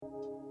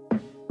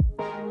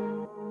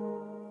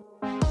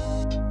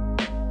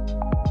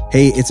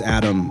Hey, it's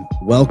Adam.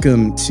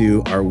 Welcome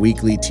to our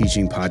weekly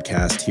teaching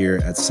podcast here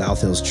at South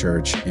Hills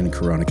Church in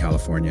Corona,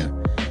 California.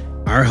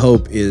 Our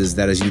hope is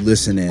that as you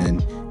listen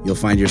in, you'll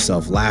find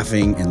yourself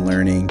laughing and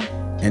learning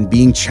and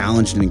being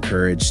challenged and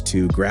encouraged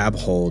to grab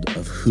hold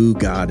of who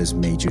God has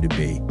made you to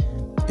be.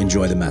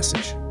 Enjoy the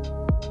message.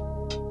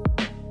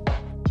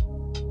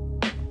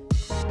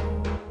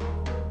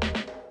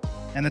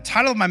 And the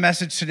title of my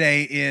message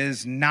today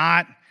is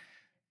Not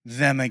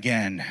Them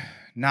Again.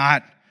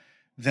 Not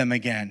Them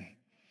Again.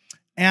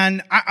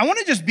 And I want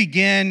to just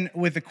begin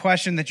with a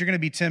question that you're going to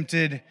be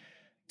tempted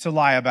to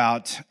lie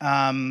about.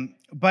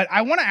 But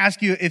I want to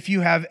ask you if you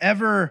have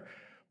ever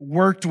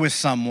worked with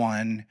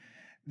someone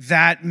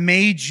that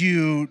made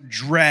you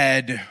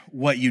dread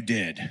what you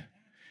did.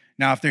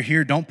 Now, if they're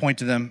here, don't point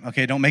to them,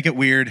 okay? Don't make it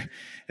weird.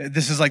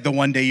 This is like the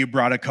one day you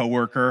brought a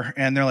coworker,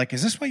 and they're like,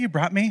 is this why you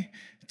brought me?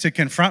 To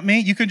confront me?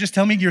 You could just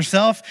tell me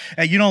yourself,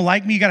 you don't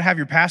like me, you got to have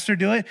your pastor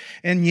do it.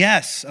 And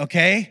yes,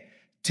 okay,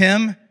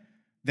 Tim,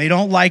 they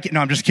don't like it. No,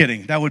 I'm just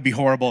kidding. That would be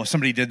horrible if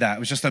somebody did that. It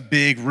was just a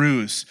big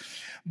ruse.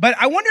 But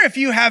I wonder if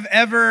you have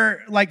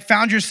ever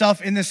found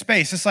yourself in this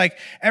space. It's like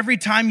every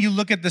time you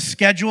look at the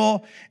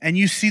schedule and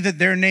you see that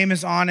their name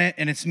is on it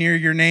and it's near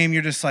your name,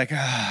 you're just like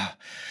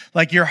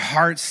your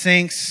heart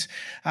sinks.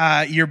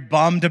 You're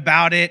bummed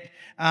about it.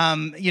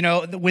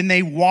 When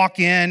they walk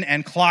in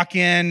and clock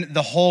in,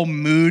 the whole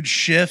mood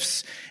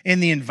shifts in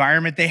the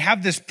environment. They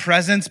have this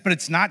presence, but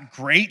it's not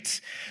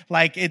great.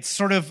 It's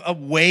sort of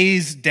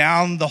weighs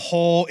down the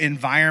whole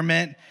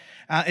environment.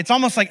 It's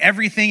almost like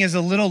everything is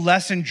a little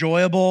less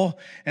enjoyable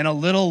and a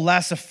little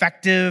less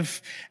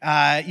effective,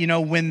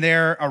 when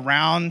they're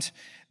around.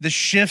 The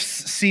shifts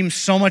seem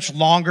so much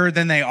longer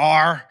than they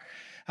are.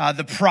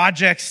 The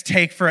projects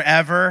take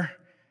forever.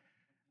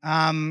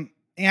 And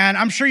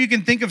I'm sure you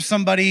can think of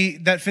somebody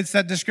that fits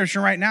that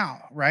description right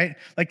now, right?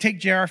 Take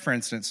JR, for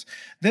instance.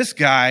 This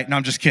guy, no,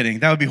 I'm just kidding.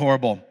 That would be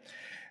horrible.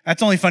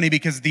 That's only funny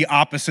because the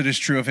opposite is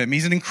true of him.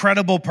 He's an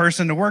incredible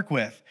person to work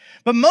with.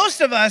 But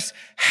most of us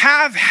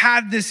have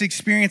had this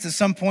experience at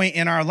some point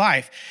in our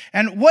life.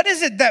 And what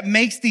is it that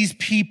makes these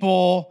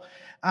people,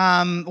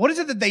 what is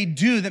it that they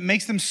do that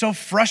makes them so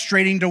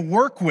frustrating to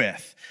work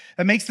with?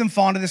 That makes them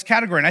fall into this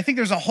category. And I think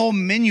there's a whole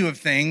menu of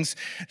things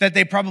that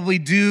they probably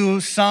do,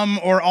 some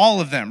or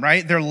all of them,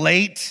 right? They're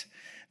late.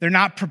 They're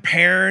not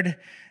prepared.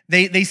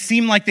 They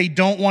seem like they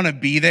don't want to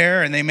be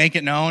there, and they make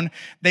it known.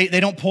 They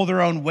don't pull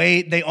their own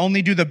weight. They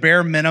only do the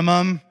bare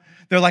minimum.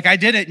 They're like, I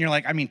did it. And you're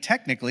like, I mean,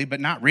 technically, but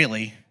not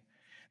really.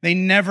 They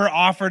never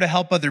offer to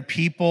help other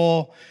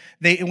people.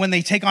 When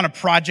they take on a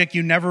project,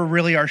 you never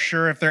really are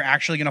sure if they're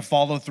actually going to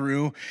follow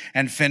through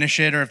and finish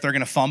it, or if they're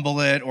going to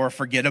fumble it or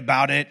forget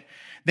about it.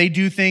 They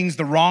do things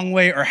the wrong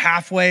way or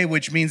halfway,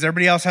 which means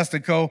everybody else has to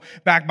go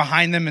back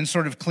behind them and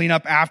sort of clean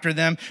up after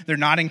them. They're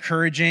not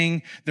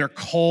encouraging. They're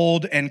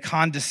cold and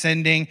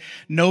condescending.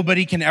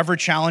 Nobody can ever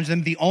challenge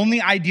them. The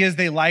only ideas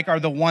they like are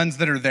the ones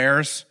that are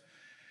theirs.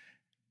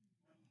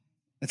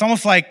 It's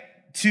almost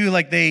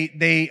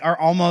they are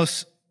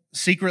almost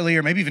secretly,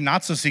 or maybe even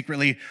not so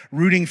secretly,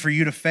 rooting for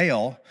you to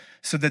fail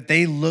so that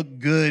they look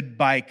good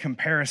by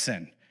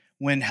comparison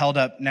when held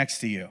up next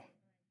to you.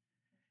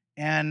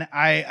 And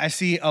I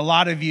see a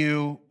lot of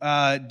you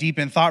deep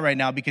in thought right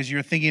now because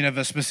you're thinking of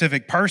a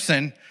specific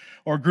person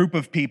or group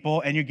of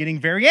people, and you're getting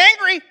very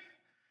angry.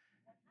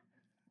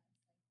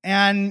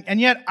 And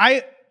yet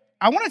I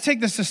want to take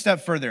this a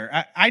step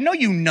further. I know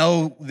you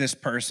know this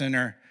person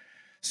or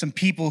some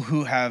people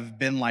who have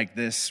been like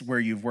this where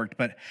you've worked,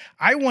 but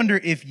I wonder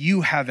if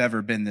you have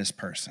ever been this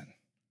person.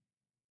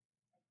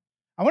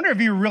 I wonder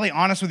if you're really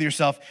honest with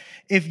yourself,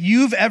 if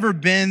you've ever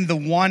been the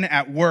one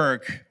at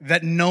work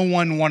that no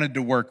one wanted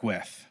to work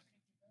with.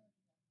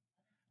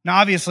 Now,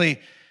 obviously,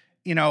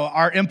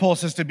 our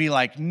impulse is to be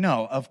like,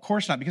 no, of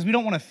course not, because we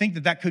don't want to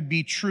think that could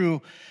be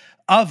true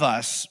of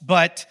us.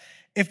 But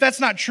if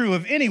that's not true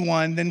of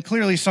anyone, then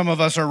clearly some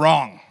of us are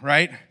wrong,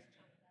 right?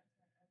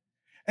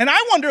 And I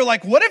wonder,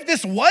 what if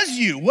this was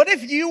you? What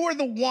if you were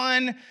the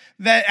one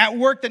that at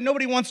work that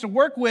nobody wants to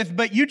work with,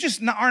 but you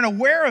just aren't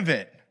aware of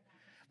it?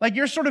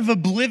 You're sort of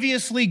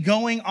obliviously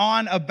going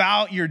on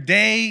about your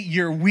day,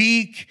 your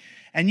week,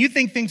 and you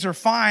think things are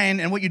fine,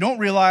 and what you don't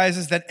realize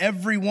is that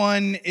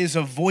everyone is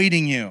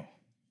avoiding you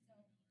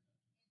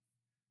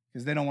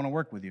because they don't want to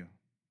work with you.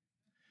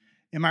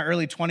 In my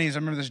early 20s, I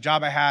remember this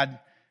job I had,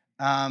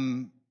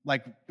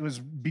 it was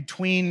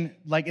between,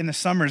 in the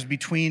summers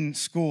between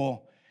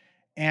school,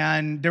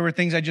 and there were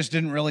things I just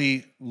didn't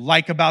really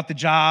like about the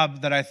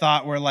job that I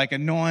thought were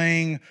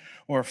annoying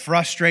or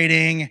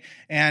frustrating.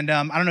 And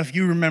I don't know if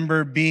you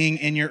remember being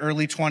in your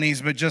early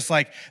 20s, but just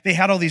they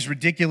had all these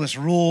ridiculous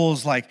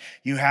rules,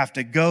 you have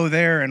to go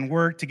there and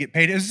work to get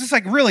paid. It was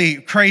just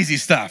really crazy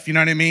stuff, you know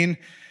what I mean?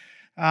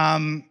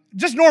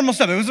 Just normal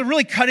stuff. It was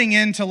really cutting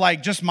into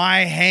just my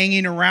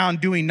hanging around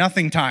doing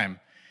nothing time.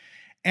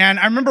 And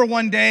I remember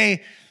one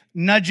day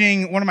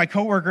nudging one of my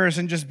coworkers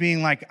and just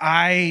being like,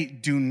 I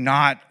do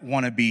not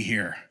want to be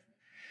here.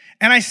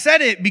 And I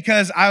said it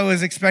because I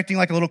was expecting a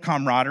little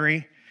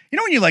camaraderie. You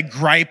know when you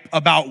gripe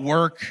about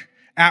work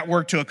at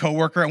work to a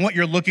coworker, and what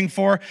you're looking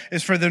for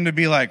is for them to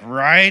be like,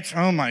 right?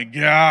 Oh my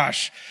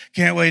gosh,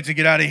 can't wait to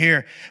get out of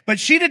here. But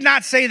she did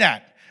not say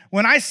that.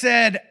 When I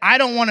said, I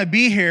don't want to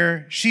be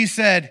here, she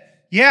said,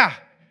 yeah,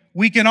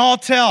 we can all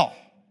tell.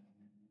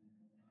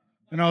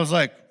 And I was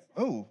like,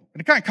 oh,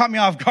 and it kind of caught me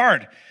off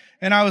guard.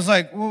 And I was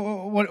like,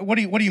 what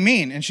do you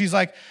mean? And she's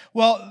like,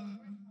 well,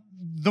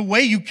 the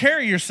way you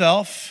carry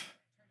yourself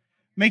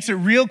makes it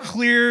real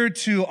clear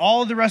to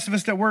all the rest of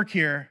us that work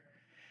here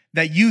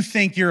that you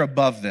think you're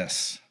above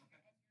this.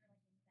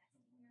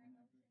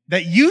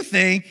 That you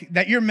think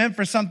that you're meant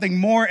for something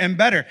more and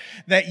better.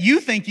 That you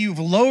think you've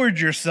lowered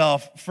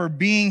yourself for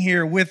being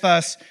here with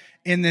us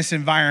in this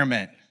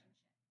environment.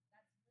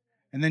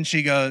 And then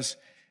she goes,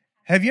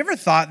 have you ever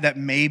thought that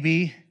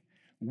maybe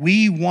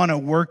we want to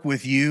work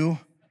with you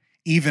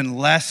even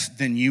less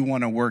than you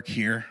want to work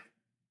here?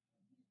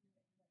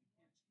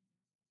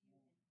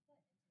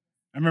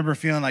 I remember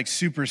feeling like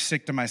super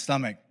sick to my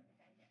stomach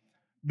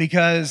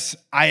because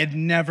I had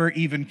never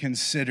even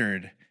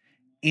considered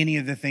any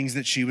of the things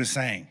that she was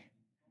saying.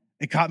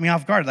 It caught me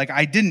off guard. Like,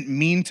 I didn't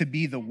mean to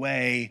be the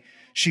way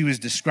she was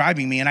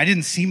describing me, and I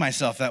didn't see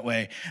myself that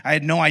way. I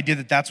had no idea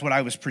that that's what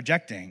I was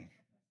projecting.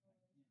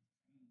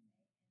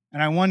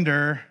 And I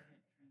wonder,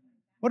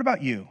 what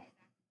about you?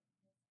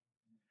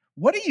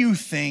 What do you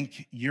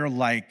think you're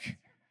like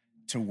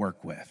to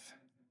work with?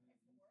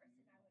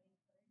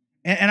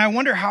 And I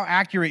wonder how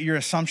accurate your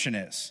assumption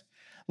is.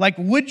 Like,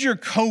 would your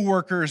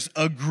coworkers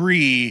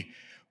agree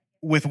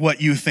with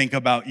what you think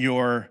about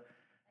your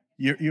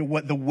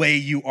what the way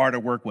you are to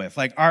work with?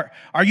 Like,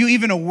 are you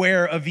even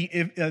aware of the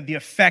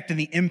effect and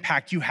the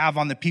impact you have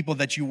on the people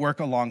that you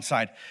work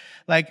alongside?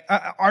 Like,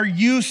 are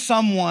you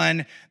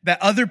someone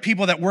that other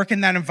people that work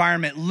in that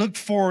environment look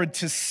forward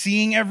to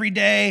seeing every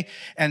day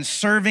and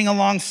serving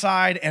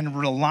alongside and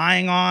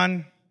relying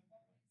on?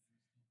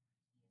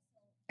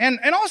 And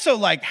also,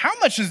 like, how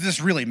much does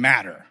this really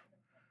matter?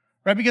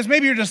 Right? Because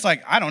maybe you're just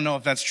like, I don't know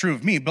if that's true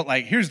of me, but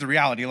like, here's the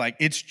reality. Like,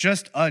 it's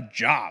just a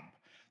job.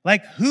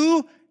 Like,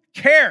 who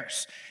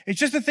cares? It's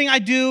just a thing I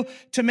do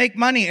to make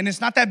money, and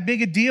it's not that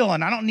big a deal,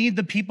 and I don't need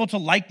the people to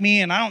like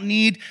me, and I don't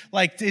need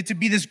like it to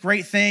be this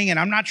great thing, and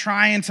I'm not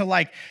trying to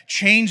like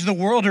change the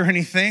world or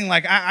anything.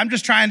 Like, I'm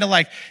just trying to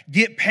like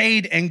get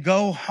paid and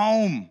go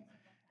home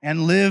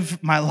and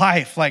live my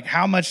life. Like,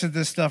 how much does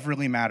this stuff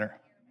really matter?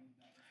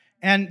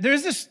 And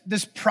there's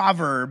this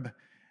proverb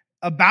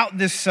about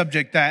this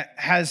subject that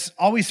has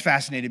always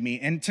fascinated me.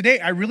 And today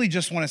I really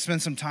just want to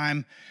spend some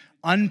time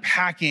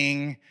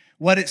unpacking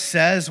what it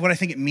says, what I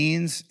think it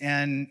means,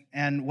 and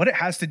what it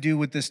has to do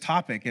with this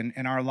topic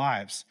in our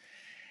lives.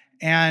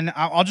 And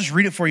I'll just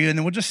read it for you, and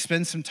then we'll just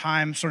spend some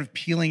time sort of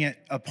peeling it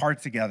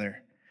apart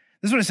together.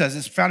 This is what it says.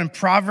 It's found in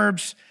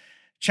Proverbs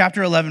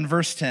chapter 11,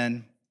 verse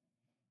 10.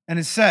 And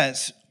it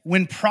says,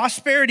 when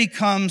prosperity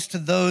comes to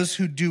those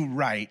who do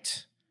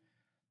right,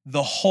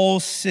 the whole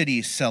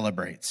city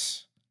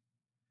celebrates.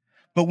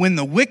 But when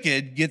the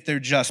wicked get their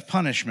just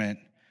punishment,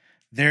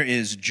 there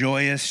is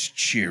joyous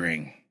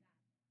cheering.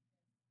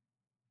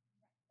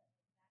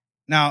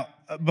 Now,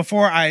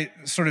 before I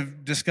sort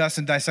of discuss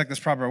and dissect this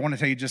proverb, I want to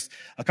tell you just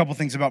a couple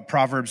things about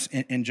Proverbs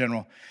in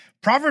general.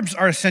 Proverbs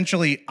are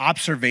essentially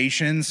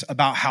observations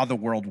about how the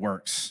world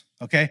works,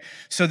 okay?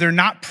 So they're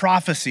not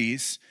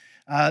prophecies.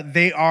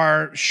 They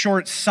are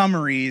short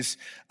summaries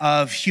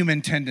of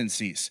human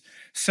tendencies.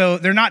 So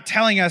they're not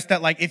telling us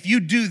that, like, if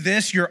you do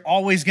this, you're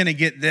always going to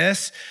get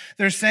this.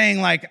 They're saying,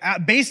 like,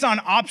 based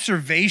on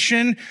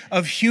observation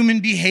of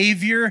human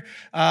behavior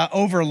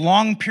over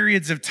long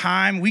periods of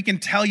time, we can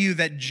tell you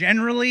that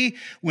generally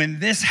when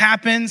this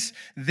happens,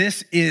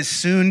 this is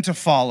soon to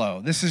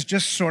follow. This is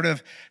just sort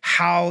of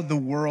how the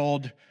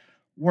world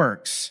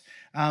works.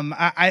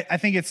 I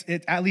think it's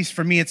at least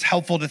for me, it's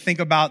helpful to think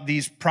about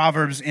these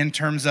proverbs in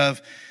terms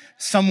of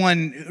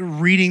someone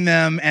reading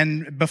them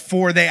and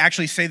before they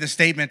actually say the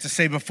statement to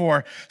say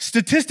before,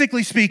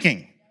 statistically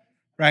speaking,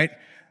 right?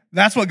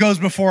 That's what goes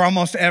before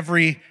almost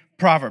every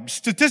proverb.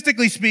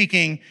 Statistically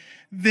speaking,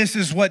 this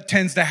is what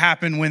tends to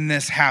happen when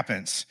this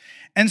happens.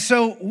 And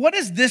so what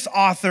is this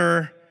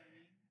author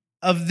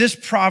of this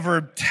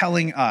proverb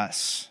telling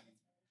us?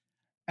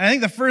 And I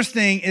think the first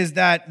thing is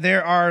that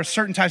there are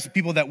certain types of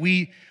people that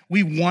we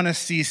want to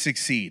see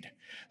succeed.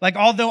 Like,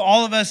 although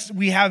all of us,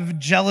 we have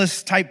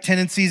jealous type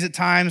tendencies at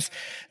times,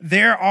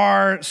 there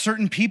are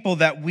certain people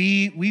that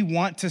we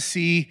want to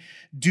see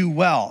do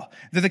well.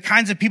 They're the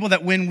kinds of people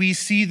that when we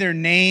see their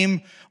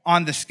name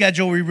on the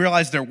schedule, we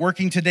realize they're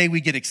working today, we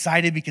get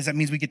excited because that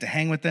means we get to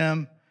hang with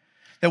them.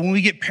 That when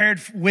we get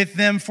paired with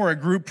them for a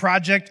group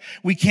project,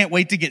 we can't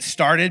wait to get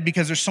started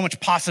because there's so much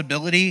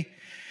possibility.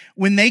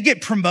 When they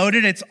get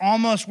promoted,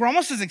 we're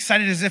almost as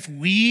excited as if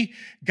we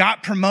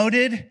got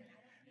promoted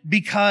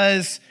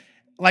because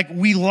like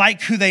we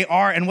like who they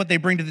are and what they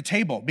bring to the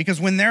table.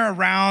 Because when they're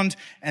around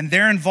and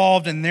they're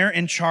involved and they're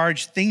in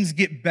charge, things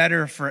get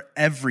better for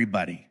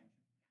everybody.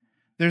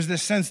 There's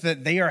this sense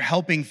that they are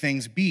helping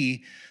things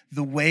be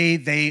the way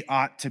they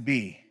ought to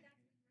be.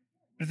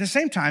 But at the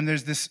same time,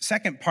 there's this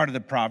second part of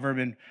the proverb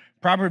in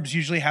Proverbs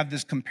usually have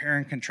this compare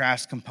and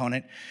contrast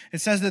component.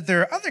 It says that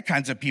there are other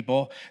kinds of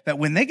people that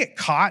when they get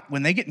caught,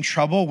 when they get in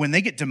trouble, when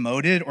they get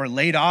demoted or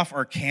laid off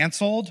or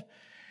canceled,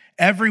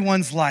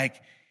 everyone's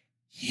like,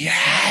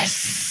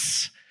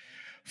 yes,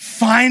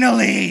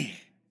 finally.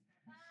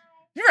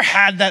 You ever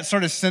had that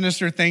sort of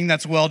sinister thing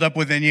that's welled up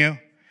within you?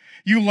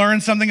 You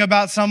learn something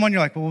about someone,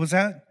 you're like, well, what was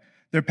that?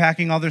 They're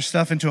packing all their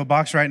stuff into a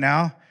box right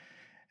now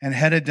and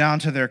headed down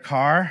to their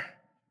car.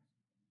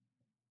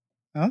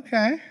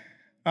 Okay.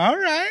 All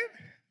right.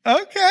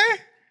 Okay.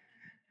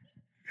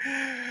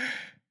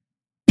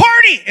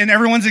 Party! And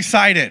everyone's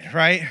excited,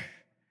 right?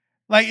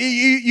 Like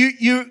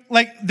you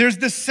like there's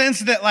this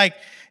sense that like,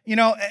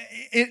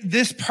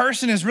 this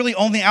person is really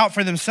only out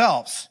for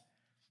themselves.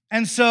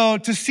 And so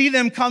to see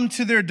them come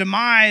to their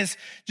demise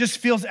just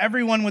fills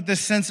everyone with this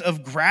sense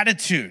of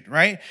gratitude,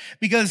 right?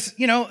 Because,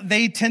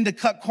 they tend to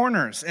cut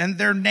corners and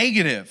they're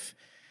negative.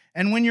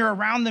 And when you're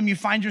around them, you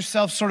find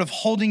yourself sort of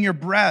holding your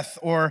breath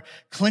or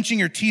clenching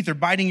your teeth or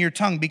biting your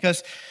tongue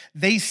because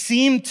they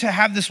seem to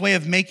have this way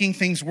of making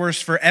things worse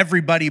for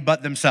everybody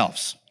but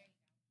themselves.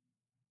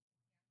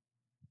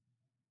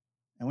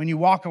 And when you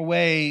walk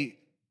away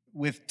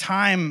with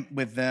time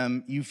with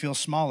them, you feel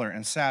smaller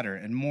and sadder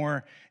and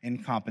more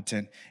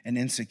incompetent and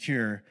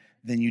insecure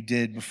than you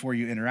did before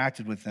you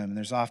interacted with them. And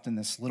there's often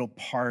this little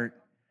part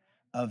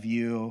of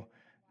you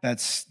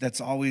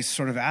that's always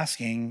sort of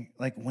asking,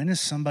 like, when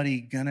is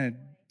somebody gonna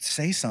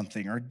say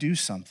something or do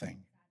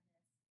something?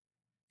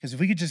 Because if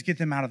we could just get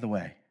them out of the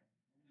way,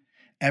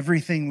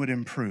 everything would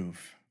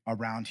improve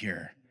around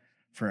here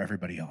for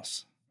everybody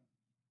else.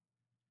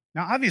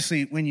 Now,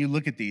 obviously, when you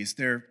look at these,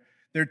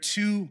 they're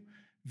two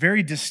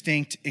very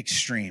distinct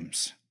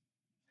extremes.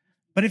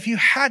 But if you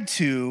had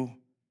to,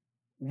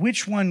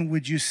 which one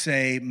would you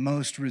say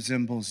most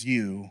resembles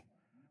you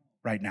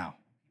right now?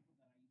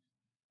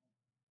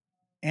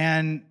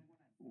 And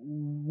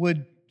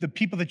would the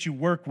people that you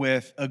work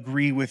with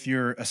agree with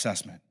your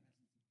assessment?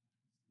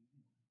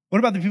 What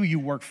about the people you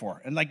work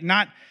for? And like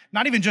not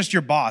even just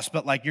your boss,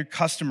 but like your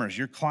customers,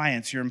 your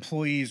clients, your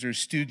employees or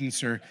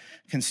students or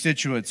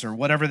constituents or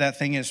whatever that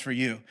thing is for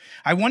you.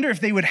 I wonder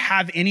if they would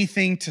have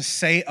anything to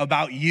say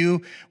about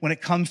you when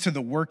it comes to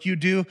the work you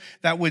do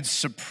that would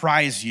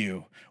surprise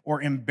you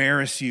or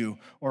embarrass you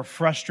or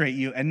frustrate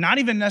you. And not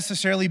even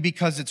necessarily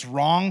because it's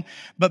wrong,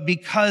 but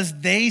because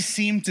they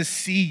seem to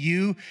see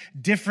you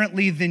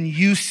differently than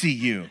you see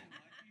you.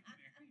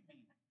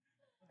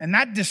 And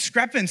that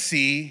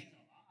discrepancy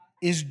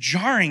is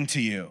jarring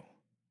to you.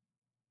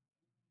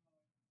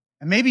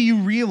 And maybe you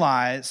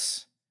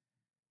realize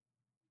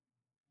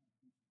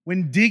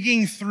when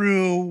digging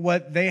through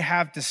what they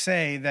have to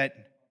say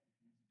that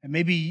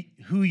maybe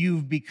who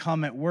you've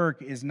become at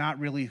work is not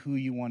really who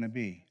you want to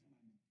be.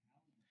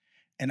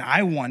 And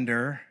I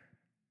wonder,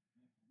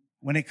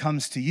 when it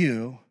comes to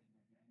you,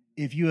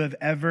 if you have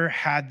ever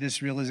had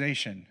this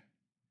realization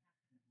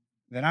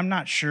that I'm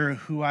not sure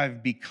who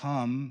I've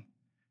become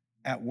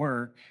at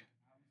work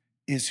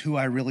is who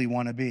I really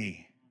want to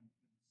be.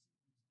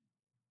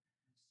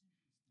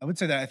 I would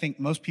say that I think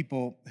most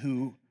people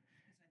who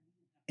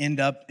end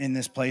up in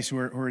this place who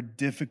are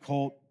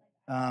difficult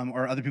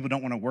or other people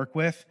don't want to work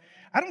with,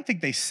 I don't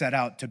think they set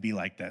out to be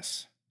like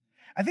this.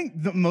 I think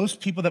most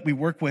people that we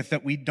work with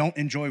that we don't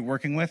enjoy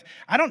working with,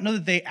 I don't know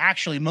that they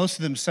actually, most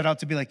of them set out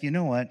to be like, you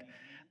know what?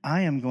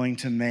 I am going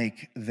to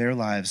make their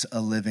lives a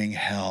living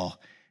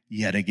hell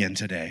yet again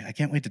today. I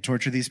can't wait to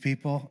torture these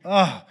people.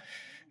 Oh,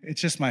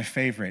 it's just my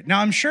favorite. Now,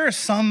 I'm sure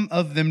some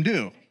of them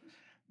do,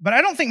 but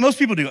I don't think most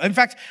people do. In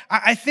fact,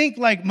 I think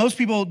like most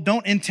people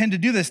don't intend to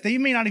do this. They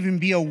may not even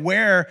be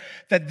aware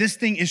that this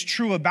thing is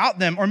true about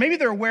them, or maybe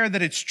they're aware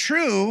that it's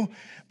true,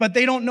 but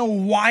they don't know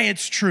why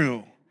it's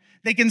true.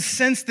 They can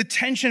sense the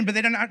tension, but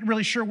they're not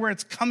really sure where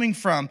it's coming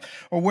from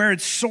or where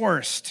it's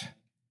sourced.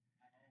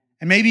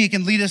 And maybe it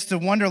can lead us to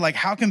wonder, like,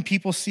 how can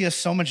people see us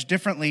so much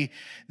differently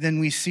than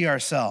we see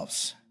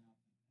ourselves?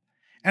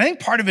 And I think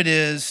part of it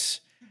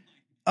is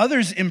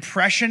others'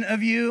 impression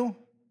of you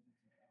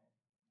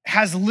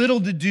has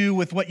little to do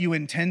with what you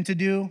intend to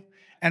do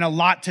and a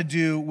lot to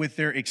do with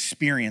their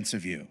experience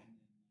of you.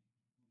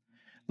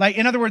 Like,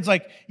 in other words,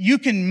 like, you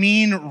can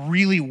mean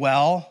really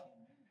well,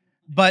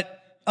 but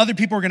other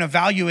people are going to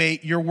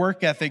evaluate your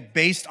work ethic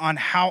based on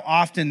how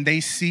often they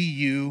see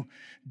you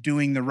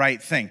doing the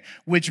right thing,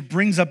 which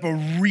brings up a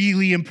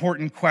really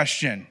important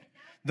question.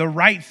 The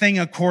right thing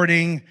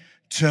according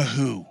to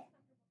who?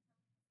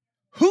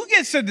 Who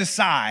gets to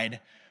decide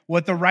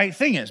what the right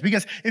thing is?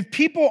 Because if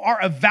people are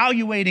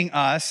evaluating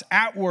us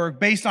at work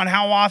based on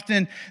how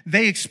often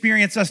they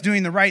experience us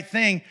doing the right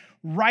thing,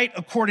 right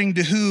according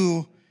to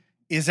who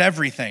is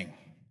everything.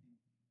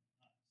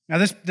 Now,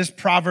 this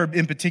proverb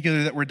in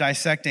particular that we're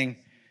dissecting,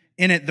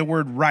 in it, the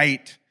word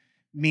right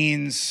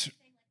means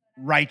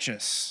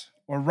righteous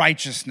or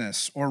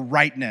righteousness or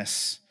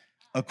rightness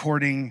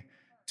according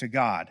to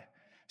God.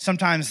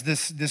 Sometimes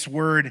this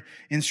word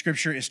in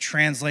Scripture is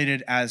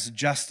translated as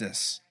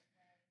justice.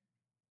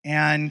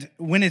 And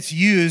when it's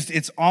used,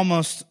 it's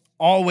almost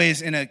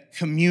always in a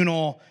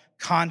communal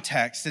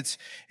context.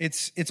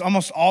 It's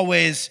almost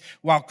always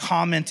while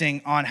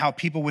commenting on how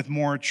people with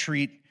more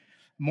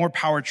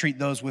power treat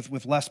those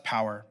with less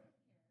power.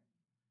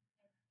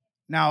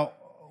 Now,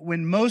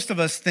 when most of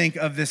us think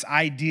of this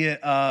idea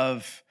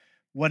of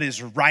what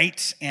is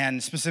right,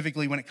 and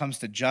specifically when it comes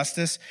to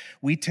justice,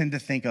 we tend to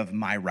think of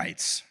my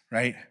rights,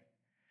 right?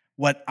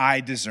 What I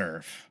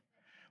deserve,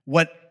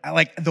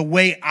 like the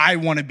way I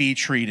want to be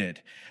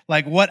treated,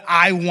 like what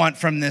I want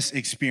from this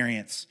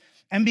experience.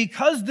 And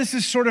because this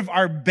is sort of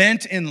our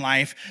bent in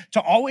life to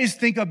always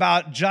think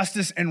about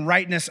justice and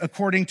rightness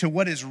according to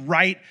what is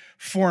right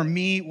for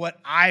me, what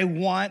I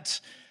want,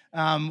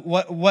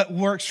 what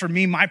works for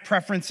me, my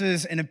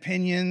preferences and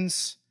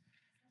opinions,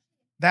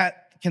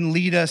 that can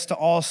lead us to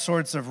all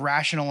sorts of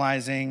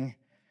rationalizing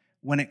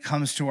when it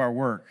comes to our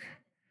work.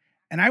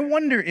 And I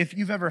wonder if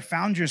you've ever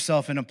found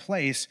yourself in a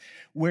place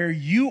where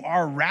you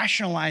are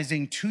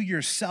rationalizing to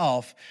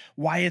yourself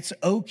why it's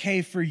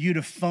okay for you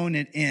to phone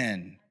it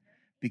in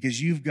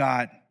because you've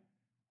got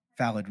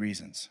valid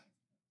reasons.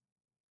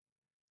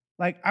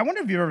 Like, I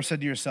wonder if you've ever said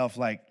to yourself,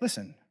 like,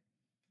 listen,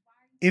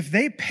 if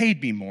they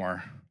paid me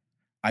more,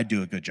 I'd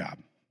do a good job.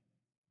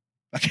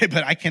 Okay,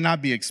 but I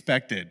cannot be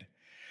expected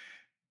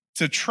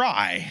to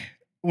try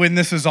when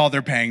this is all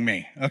they're paying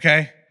me,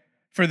 okay,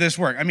 for this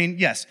work. I mean,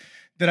 yes,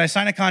 did I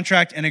sign a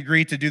contract and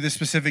agree to do this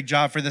specific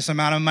job for this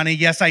amount of money?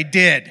 Yes, I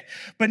did.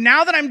 But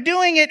now that I'm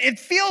doing it, it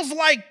feels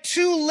like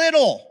too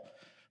little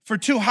for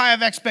too high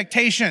of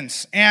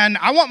expectations. And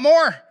I want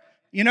more,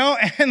 you know?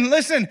 And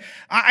listen,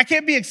 I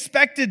can't be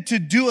expected to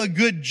do a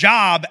good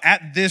job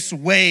at this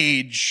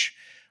wage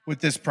with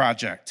this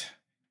project.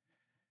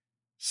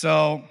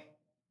 So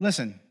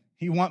listen,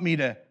 you want me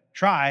to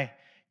try,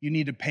 you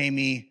need to pay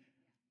me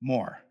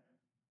more.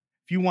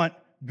 If you want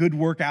good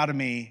work out of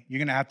me, you're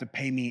going to have to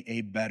pay me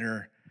a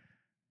better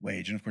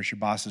wage. And of course, your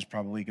boss is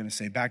probably going to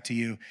say back to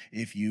you,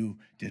 if you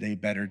did a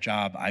better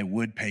job, I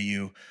would pay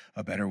you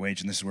a better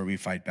wage. And this is where we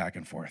fight back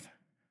and forth.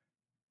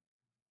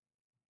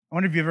 I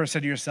wonder if you've ever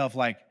said to yourself,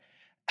 like,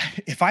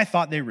 if I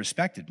thought they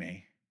respected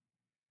me,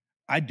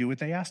 I'd do what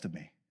they asked of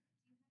me.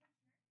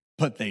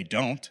 But they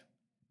don't.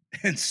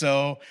 And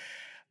so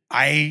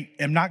I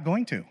am not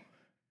going to.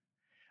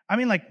 I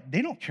mean, like,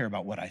 they don't care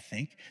about what I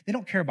think. They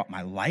don't care about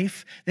my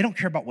life. They don't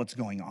care about what's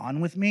going on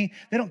with me.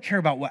 They don't care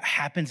about what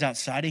happens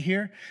outside of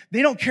here.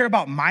 They don't care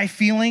about my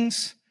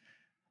feelings,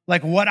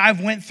 like what I've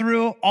went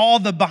through, all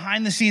the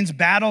behind the scenes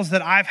battles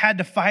that I've had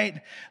to fight.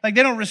 Like,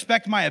 they don't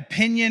respect my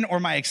opinion or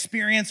my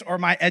experience or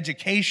my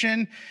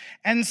education.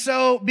 And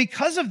so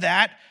because of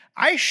that,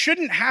 I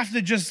shouldn't have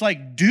to just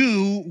like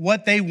do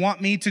what they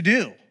want me to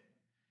do.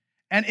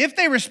 And if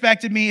they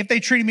respected me, if they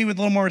treated me with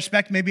a little more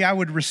respect, maybe I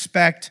would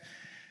respect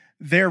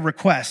their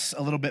requests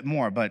a little bit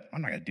more, but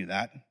I'm not going to do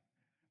that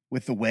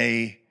with the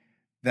way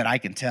that I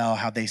can tell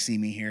how they see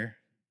me here.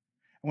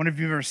 I wonder if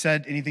you've ever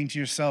said anything to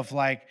yourself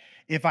like,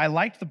 if I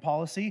liked the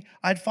policy,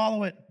 I'd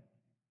follow it.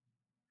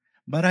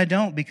 But I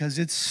don't because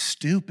it's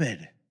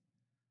stupid.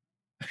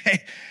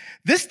 Okay?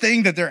 This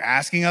thing that they're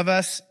asking of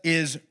us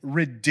is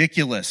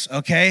ridiculous,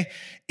 okay?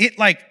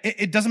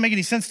 It doesn't make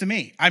any sense to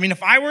me. I mean,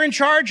 if I were in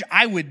charge,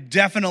 I would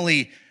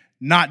definitely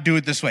not do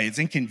it this way. It's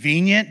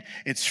inconvenient.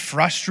 It's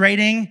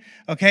frustrating.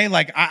 Okay.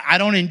 Like I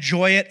don't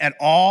enjoy it at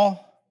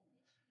all.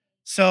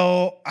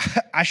 So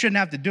I shouldn't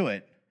have to do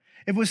it.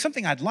 If it was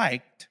something I'd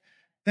liked,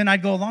 then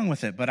I'd go along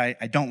with it, but I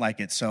don't like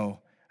it. So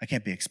I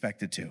can't be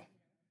expected to.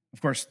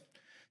 Of course,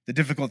 the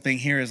difficult thing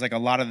here is like a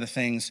lot of the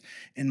things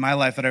in my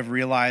life that I've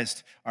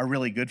realized are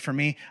really good for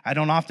me, I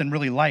don't often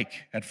really like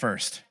at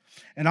first.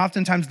 And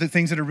oftentimes the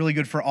things that are really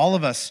good for all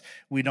of us,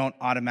 we don't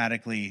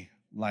automatically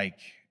like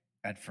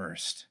at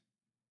first.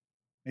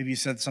 Maybe you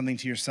said something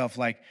to yourself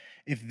like,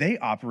 if they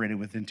operated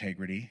with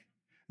integrity,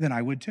 then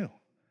I would too.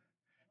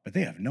 But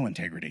they have no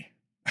integrity.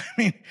 I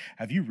mean,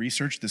 have you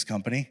researched this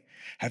company?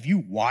 Have you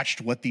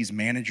watched what these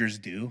managers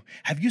do?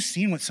 Have you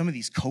seen what some of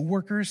these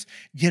coworkers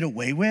get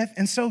away with?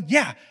 And so,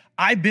 yeah,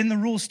 I bend the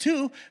rules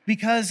too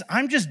because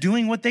I'm just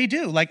doing what they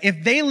do. Like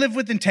if they live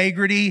with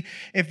integrity,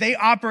 if they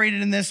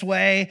operated in this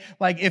way,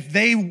 like if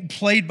they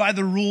played by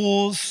the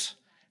rules,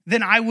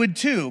 then I would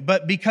too.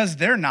 But because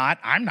they're not,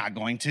 I'm not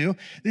going to.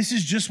 This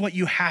is just what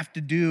you have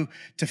to do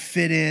to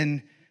fit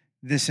in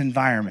this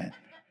environment.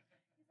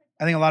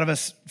 I think a lot of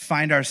us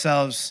find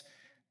ourselves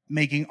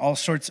making all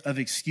sorts of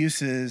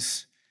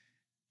excuses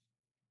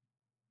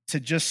to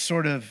just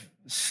sort of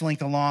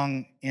slink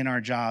along in our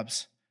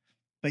jobs.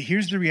 But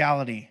here's the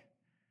reality.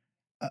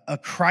 A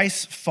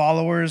Christ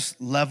follower's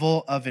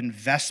level of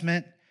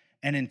investment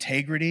and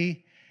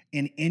integrity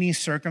in any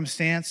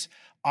circumstance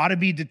ought to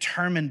be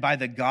determined by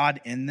the God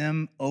in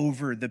them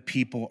over the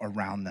people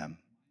around them.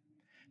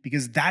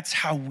 Because that's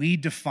how we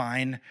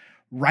define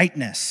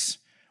rightness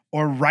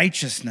or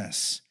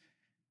righteousness.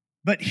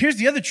 But here's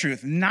the other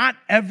truth. Not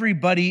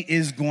everybody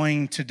is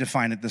going to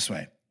define it this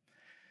way.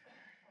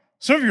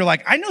 Some of you are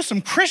like, I know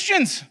some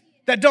Christians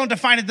that don't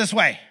define it this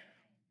way.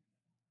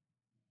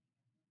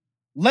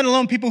 Let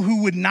alone people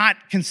who would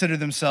not consider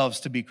themselves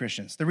to be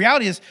Christians. The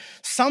reality is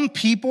some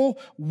people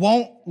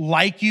won't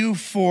like you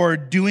for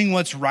doing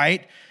what's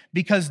right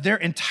because they're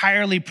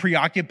entirely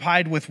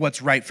preoccupied with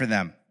what's right for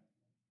them.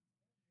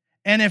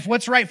 And if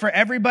what's right for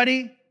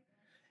everybody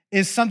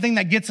is something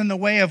that gets in the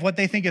way of what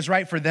they think is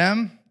right for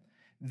them,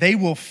 they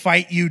will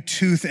fight you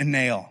tooth and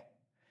nail.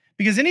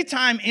 Because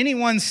anytime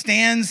anyone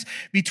stands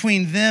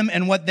between them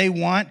and what they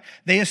want,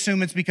 they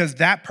assume it's because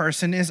that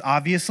person is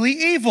obviously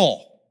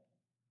evil.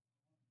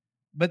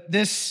 But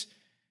this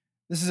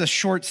is a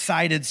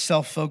short-sighted,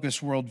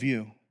 self-focused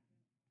worldview.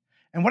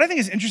 And what I think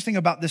is interesting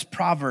about this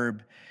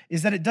proverb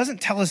is that it doesn't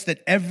tell us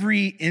that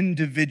every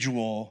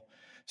individual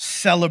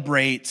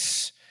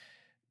celebrates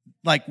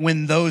like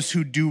when those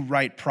who do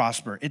right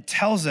prosper. It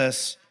tells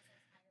us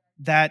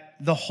that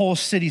the whole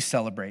city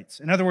celebrates.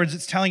 In other words,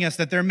 it's telling us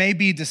that there may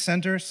be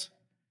dissenters.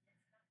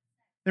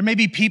 There may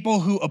be people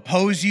who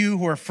oppose you,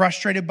 who are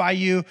frustrated by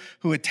you,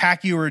 who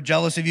attack you or are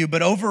jealous of you.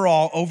 But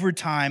overall, over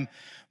time,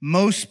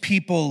 most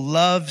people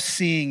love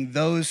seeing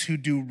those who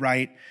do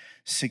right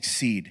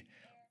succeed.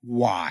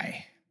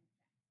 Why?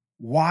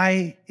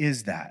 Why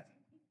is that?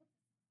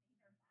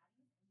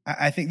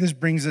 I think this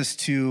brings us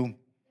to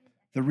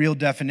the real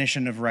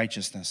definition of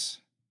righteousness.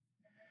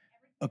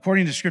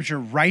 According to Scripture,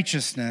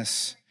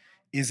 righteousness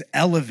is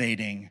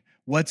elevating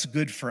what's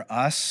good for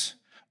us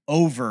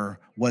over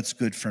what's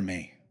good for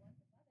me.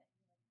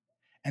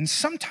 And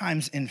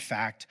sometimes, in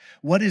fact,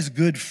 what is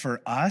good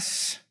for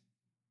us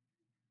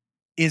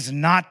is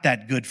not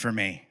that good for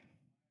me.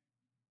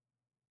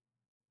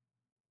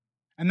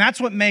 And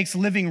that's what makes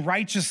living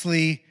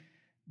righteously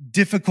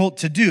difficult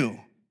to do.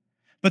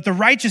 But the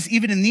righteous,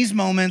 even in these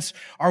moments,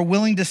 are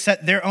willing to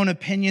set their own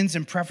opinions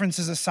and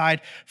preferences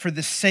aside for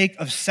the sake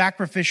of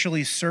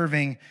sacrificially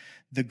serving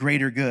the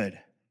greater good.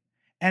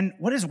 And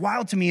what is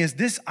wild to me is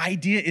this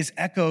idea is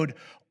echoed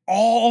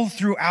all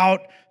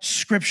throughout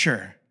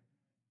Scripture.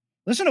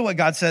 Listen to what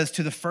God says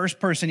to the first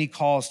person he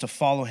calls to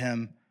follow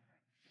him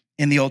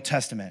in the Old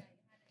Testament.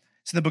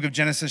 It's in the book of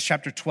Genesis,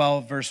 chapter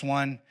 12, verse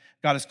 1.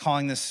 God is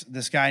calling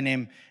this guy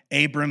named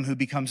Abram, who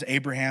becomes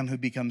Abraham, who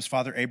becomes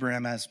Father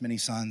Abraham, has many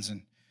sons,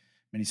 and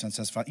many sons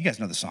has father. You guys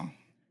know the song.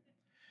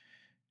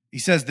 He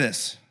says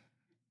this: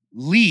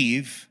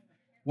 leave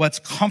what's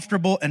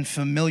comfortable and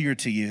familiar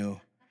to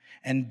you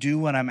and do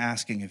what I'm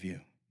asking of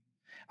you.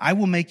 I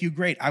will make you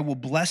great. I will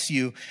bless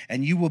you,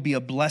 and you will be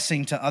a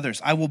blessing to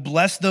others. I will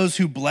bless those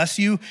who bless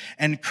you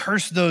and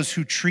curse those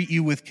who treat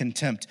you with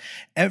contempt.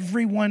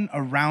 Everyone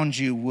around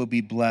you will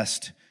be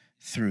blessed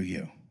through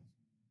you.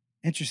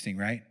 Interesting,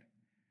 right?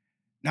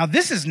 Now,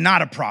 this is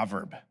not a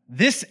proverb.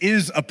 This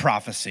is a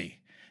prophecy.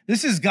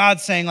 This is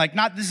God saying, like,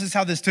 not this is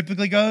how this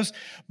typically goes,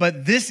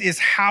 but this is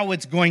how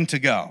it's going to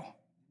go.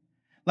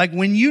 Like,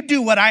 when you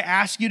do what I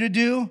ask you to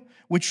do,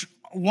 which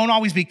won't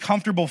always be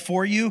comfortable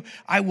for you,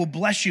 I will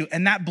bless you.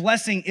 And that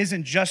blessing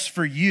isn't just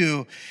for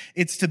you.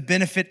 It's to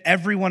benefit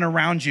everyone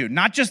around you.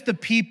 Not just the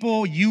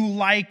people you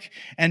like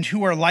and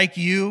who are like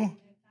you,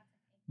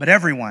 but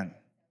everyone.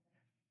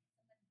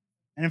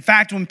 And in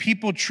fact, when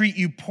people treat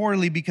you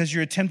poorly because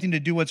you're attempting to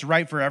do what's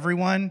right for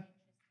everyone,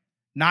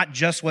 not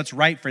just what's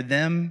right for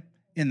them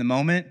in the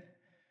moment,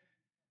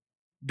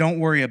 don't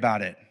worry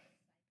about it.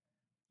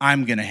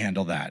 I'm going to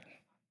handle that.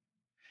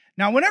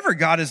 Now, whenever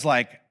God is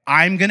like,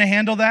 I'm going to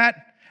handle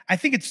that, I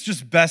think it's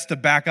just best to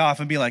back off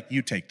and be like,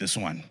 you take this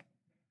one.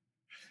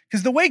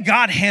 Because the way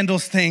God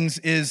handles things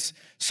is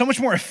so much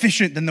more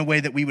efficient than the way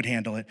that we would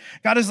handle it.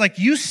 God is like,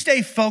 you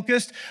stay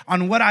focused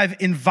on what I've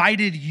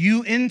invited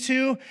you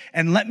into,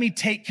 and let me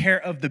take care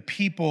of the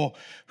people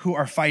who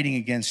are fighting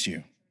against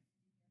you.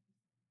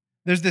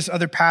 There's this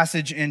other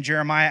passage in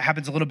Jeremiah, it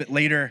happens a little bit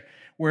later,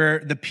 where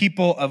the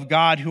people of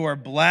God who are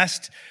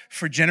blessed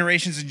for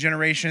generations and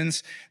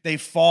generations, they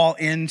fall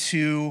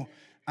into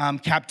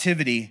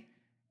captivity,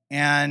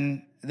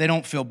 and they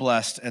don't feel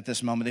blessed at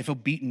this moment. They feel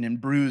beaten and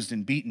bruised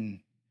and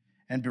beaten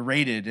and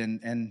berated,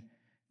 and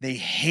they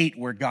hate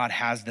where God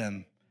has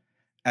them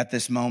at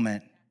this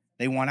moment.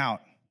 They want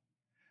out.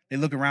 They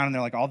look around and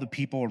they're like, all the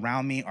people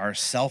around me are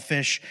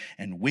selfish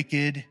and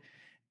wicked.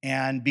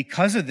 And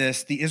because of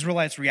this, the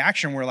Israelites'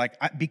 reaction were like,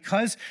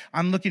 because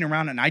I'm looking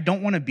around and I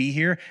don't want to be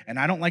here and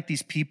I don't like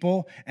these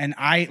people and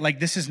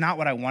this is not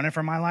what I wanted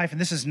for my life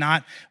and this is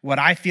not what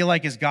I feel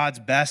like is God's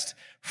best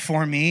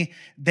for me.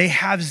 They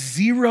have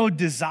zero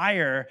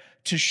desire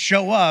to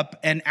show up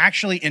and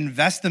actually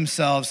invest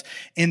themselves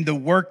in the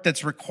work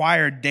that's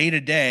required day to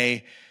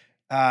day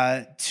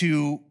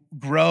to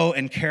grow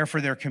and care for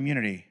their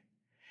community.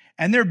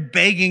 And they're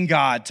begging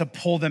God to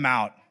pull them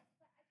out,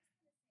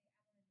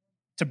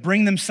 to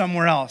bring them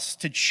somewhere else,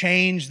 to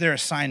change their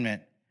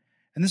assignment.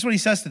 And this is what he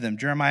says to them,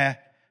 Jeremiah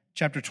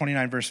chapter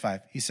 29, verse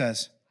 5. He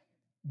says,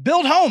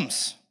 build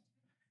homes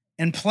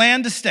and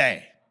plan to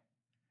stay.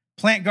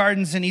 Plant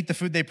gardens and eat the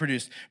food they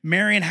produce.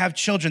 Marry and have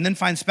children, then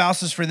find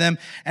spouses for them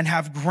and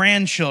have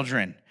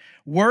grandchildren.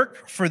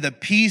 Work for the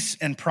peace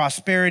and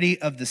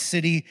prosperity of the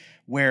city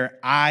where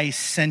I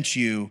sent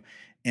you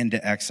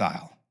into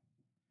exile.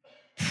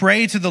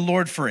 Pray to the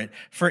Lord for it,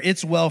 for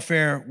its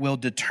welfare will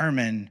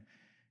determine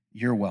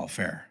your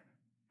welfare.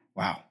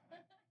 Wow.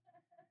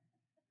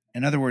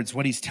 In other words,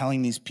 what he's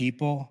telling these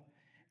people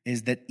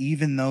is that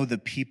even though the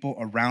people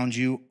around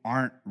you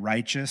aren't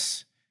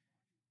righteous,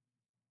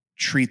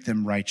 treat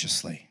them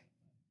righteously.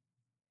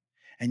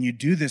 And you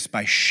do this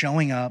by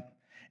showing up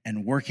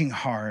and working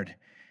hard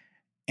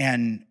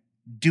and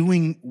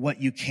doing what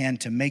you can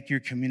to make your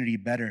community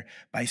better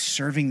by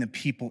serving the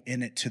people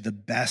in it to the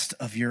best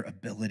of your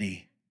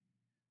ability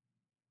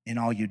in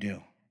all you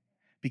do.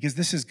 Because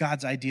this is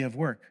God's idea of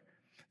work.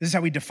 This is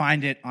how we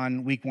defined it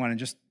on week 1, and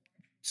just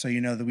so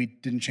you know that we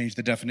didn't change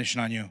the definition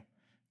on you.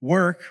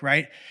 Work,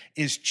 right,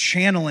 is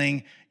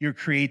channeling your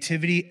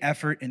creativity,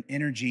 effort, and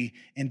energy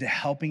into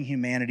helping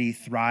humanity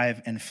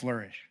thrive and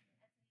flourish.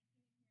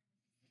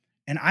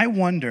 And I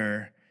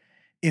wonder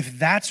if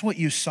that's what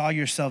you saw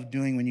yourself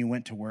doing when you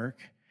went to work,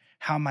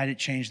 how might it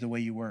change the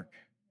way you work?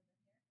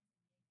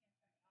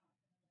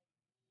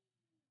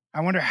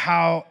 I wonder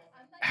how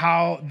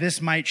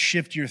this might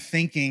shift your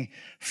thinking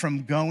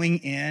from going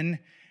in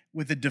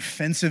with a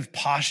defensive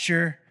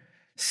posture,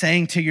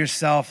 saying to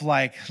yourself,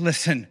 like,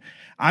 listen,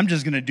 I'm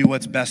just going to do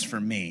what's best for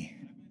me.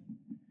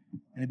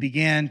 And it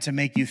began to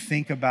make you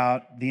think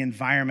about the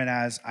environment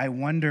as, I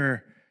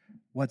wonder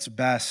what's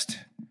best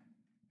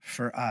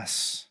for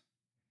us,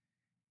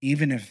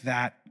 even if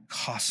that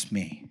costs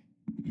me.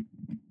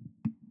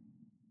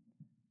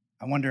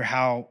 I wonder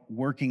how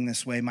working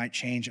this way might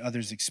change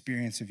others'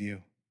 experience of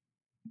you.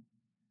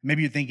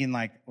 Maybe you're thinking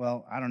like,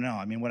 well, I don't know.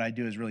 I mean, what I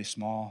do is really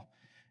small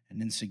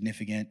and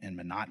insignificant and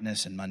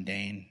monotonous and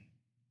mundane.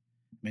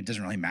 I mean, it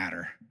doesn't really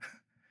matter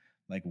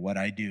like what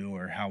I do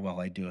or how well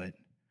I do it.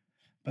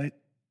 But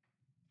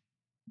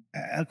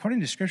according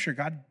to Scripture,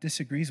 God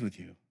disagrees with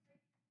you.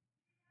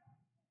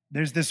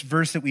 There's this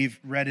verse that we've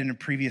read in a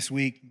previous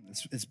week.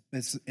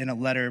 It's in a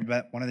letter,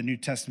 but one of the New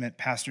Testament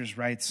pastors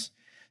writes,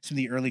 some of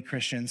the early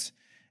Christians,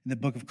 in the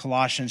book of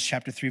Colossians,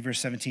 chapter 3, verse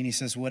 17, he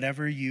says,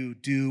 whatever you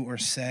do or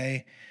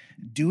say,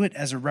 do it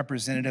as a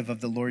representative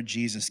of the Lord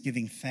Jesus,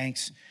 giving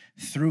thanks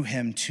through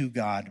him to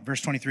God.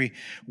 Verse 23,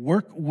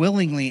 work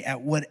willingly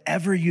at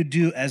whatever you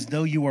do as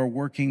though you are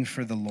working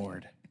for the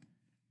Lord.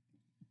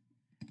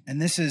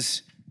 And this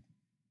is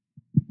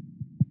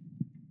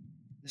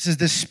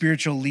this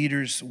spiritual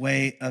leader's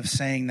way of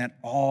saying that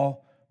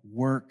all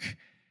work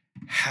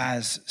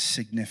has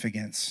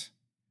significance.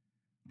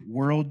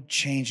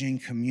 World-changing,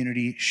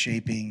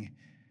 community-shaping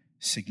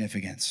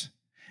significance.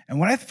 And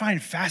what I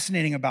find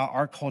fascinating about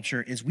our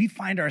culture is we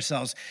find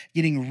ourselves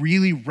getting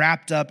really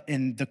wrapped up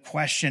in the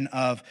question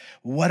of,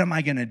 what am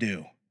I going to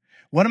do?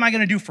 What am I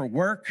going to do for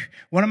work?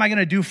 What am I going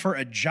to do for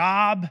a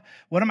job?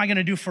 What am I going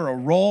to do for a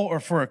role or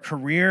for a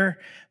career?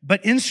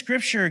 But in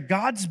Scripture,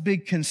 God's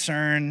big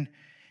concern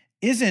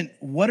isn't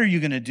what are you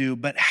going to do,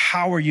 but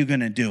how are you going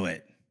to do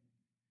it?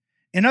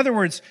 In other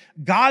words,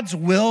 God's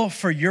will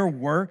for your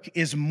work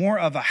is more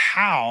of a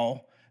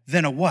how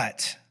than a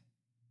what.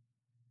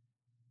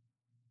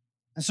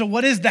 And so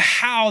what is the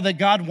how that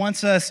God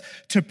wants us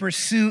to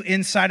pursue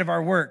inside of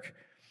our work?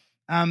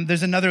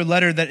 There's another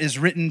letter that is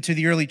written to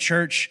the early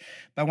church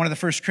by one of the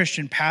first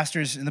Christian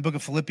pastors in the book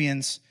of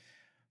Philippians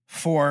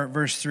 4,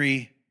 verse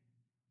 3.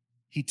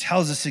 He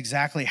tells us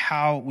exactly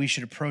how we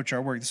should approach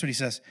our work. This is what he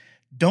says.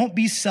 Don't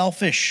be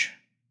selfish.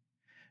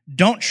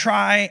 Don't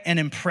try and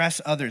impress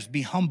others.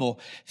 Be humble,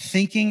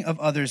 thinking of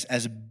others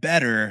as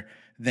better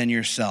than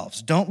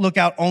yourselves. Don't look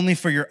out only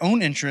for your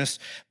own interests,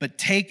 but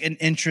take an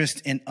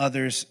interest in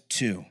others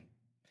too.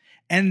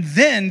 And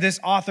then this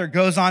author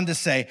goes on to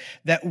say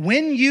that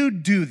when you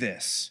do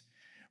this,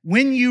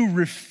 when you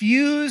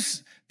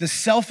refuse the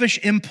selfish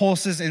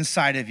impulses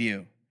inside of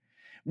you,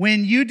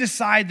 when you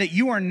decide that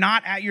you are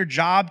not at your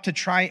job to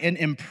try and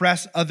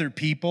impress other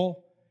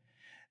people,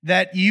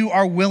 that you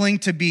are willing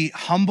to be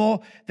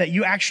humble, that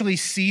you actually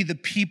see the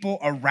people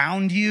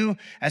around you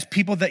as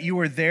people that you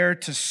are there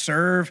to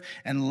serve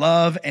and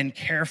love and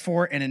care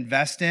for and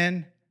invest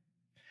in.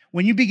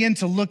 When you begin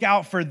to look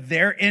out for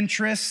their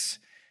interests,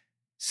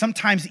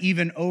 sometimes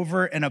even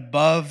over and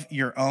above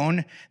your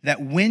own,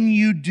 that when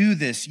you do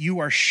this, you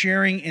are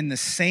sharing in the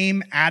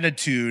same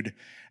attitude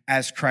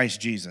as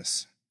Christ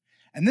Jesus.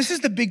 And this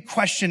is the big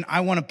question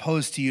I want to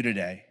pose to you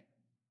today.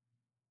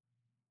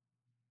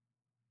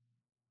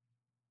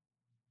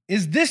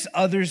 Is this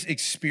others'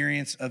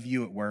 experience of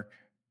you at work?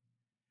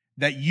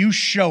 That you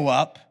show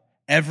up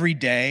every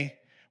day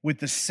with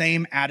the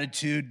same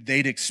attitude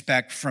they'd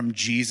expect from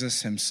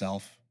Jesus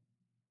himself?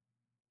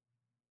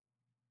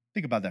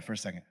 Think about that for a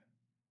second.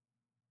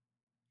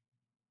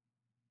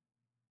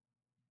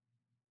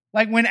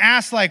 Like when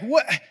asked, like,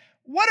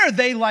 what are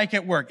they like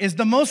at work? Is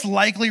the most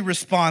likely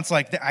response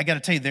like, I got to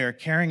tell you, they're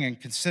caring and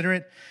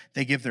considerate.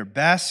 They give their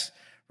best.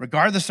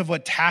 Regardless of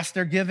what task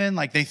they're given,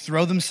 like they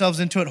throw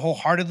themselves into it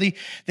wholeheartedly.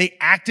 They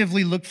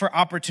actively look for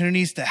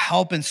opportunities to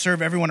help and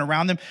serve everyone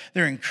around them.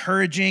 They're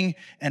encouraging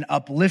and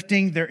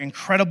uplifting. They're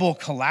incredible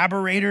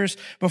collaborators.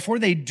 Before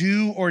they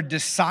do or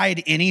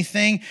decide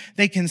anything,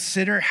 they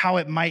consider how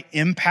it might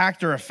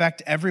impact or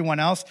affect everyone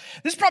else.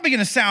 This is probably going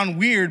to sound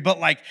weird, but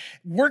like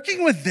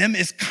working with them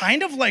is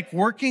kind of like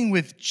working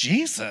with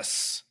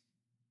Jesus.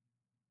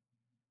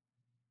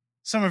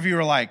 Some of you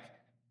are like,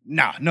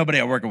 no, nobody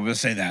at work will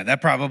say that. That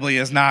probably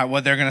is not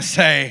what they're going to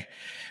say.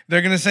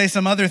 They're going to say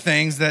some other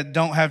things that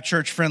don't have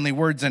church-friendly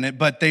words in it,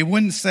 but they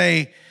wouldn't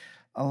say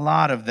a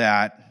lot of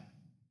that.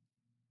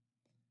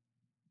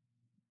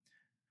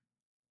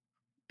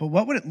 But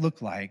what would it look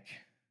like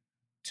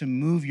to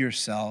move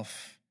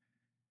yourself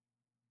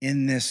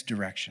in this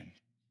direction?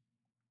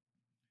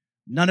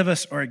 None of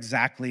us are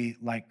exactly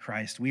like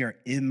Christ. We are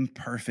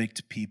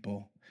imperfect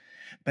people.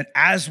 But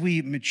as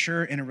we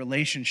mature in a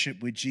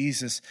relationship with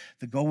Jesus,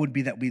 the goal would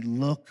be that we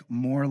look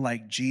more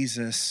like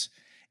Jesus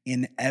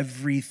in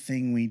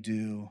everything we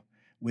do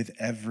with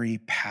every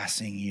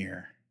passing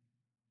year.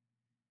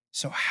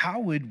 So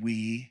how would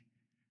we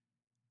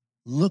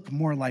look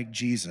more like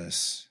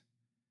Jesus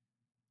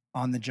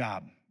on the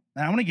job?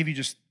 And I want to give you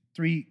just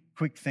 3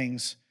 quick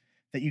things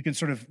that you can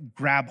sort of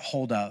grab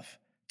hold of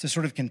to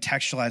sort of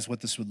contextualize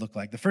what this would look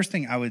like. The first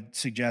thing I would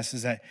suggest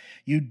is that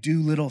you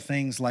do little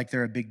things like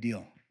they're a big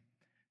deal.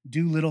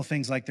 Do little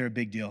things like they're a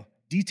big deal.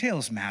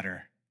 Details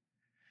matter.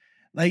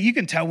 Like you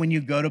can tell when you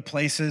go to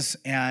places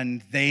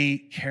and they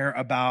care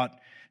about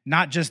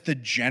not just the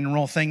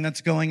general thing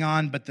that's going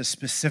on, but the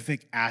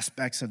specific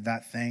aspects of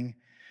that thing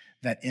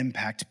that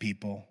impact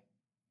people.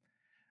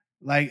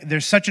 Like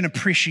there's such an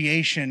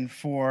appreciation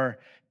for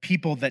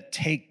people that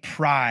take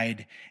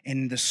pride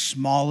in the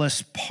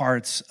smallest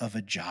parts of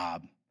a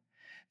job,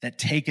 that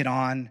take it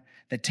on,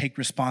 that take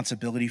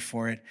responsibility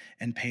for it,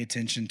 and pay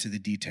attention to the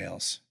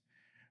details.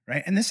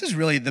 Right? And this is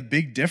really the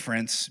big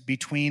difference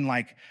between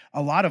like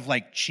a lot of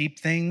like cheap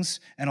things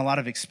and a lot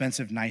of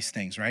expensive, nice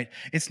things, right?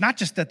 It's not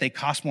just that they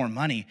cost more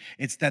money,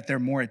 it's that they're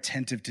more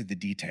attentive to the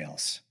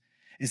details.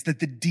 It's that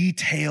the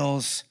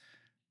details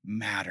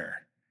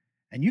matter.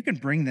 And you can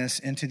bring this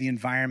into the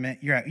environment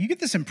you're at. You get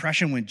this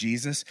impression with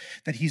Jesus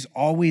that he's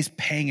always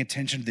paying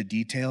attention to the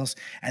details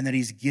and that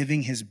he's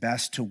giving his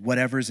best to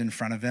whatever's in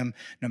front of him,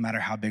 no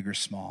matter how big or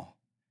small.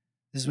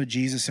 This is what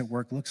Jesus at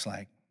work looks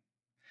like.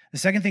 The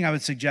second thing I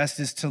would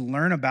suggest is to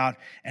learn about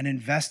and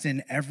invest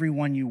in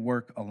everyone you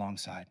work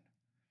alongside.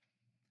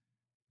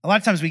 A lot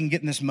of times we can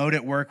get in this mode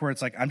at work where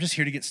it's like, I'm just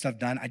here to get stuff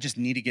done. I just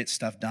need to get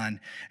stuff done.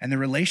 And the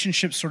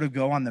relationships sort of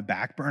go on the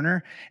back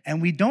burner.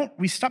 And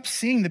we stop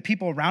seeing the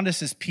people around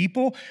us as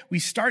people. We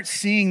start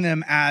seeing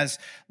them as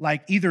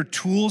like either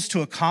tools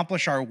to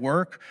accomplish our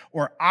work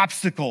or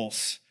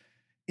obstacles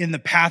in the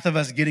path of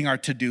us getting our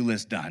to-do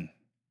list done.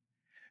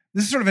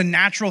 This is sort of a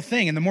natural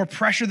thing. And the more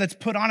pressure that's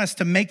put on us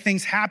to make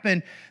things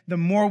happen, the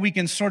more we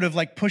can sort of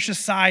like push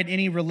aside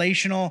any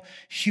relational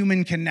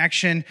human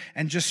connection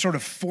and just sort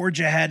of forge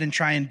ahead and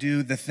try and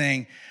do the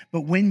thing.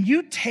 But when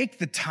you take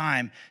the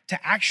time to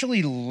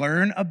actually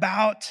learn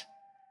about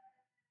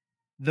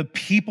the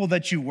people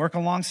that you work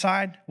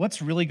alongside,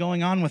 what's really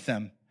going on with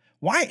them?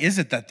 Why is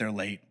it that they're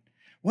late?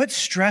 What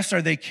stress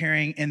are they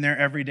carrying in their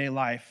everyday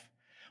life?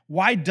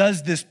 Why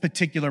does this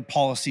particular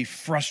policy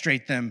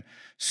frustrate them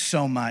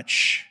so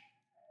much?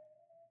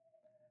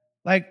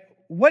 Like,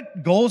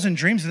 what goals and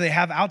dreams do they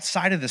have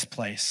outside of this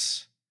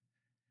place?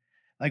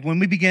 Like when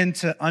we begin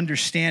to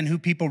understand who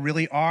people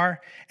really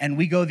are and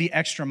we go the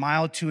extra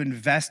mile to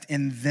invest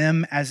in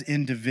them as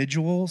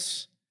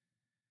individuals,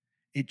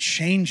 it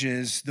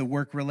changes the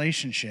work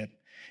relationship.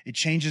 It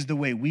changes the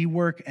way we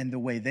work and the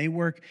way they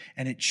work,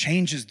 and it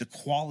changes the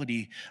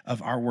quality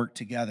of our work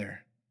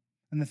together.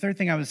 And the third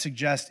thing I would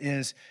suggest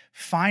is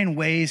find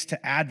ways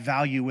to add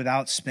value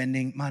without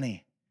spending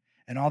money.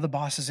 And all the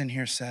bosses in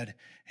here said,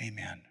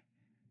 amen.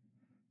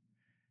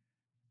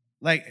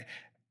 Like,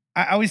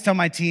 I always tell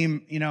my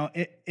team,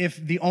 if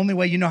the only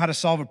way you know how to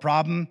solve a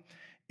problem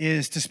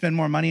is to spend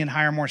more money and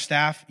hire more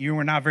staff, you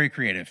are not very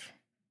creative.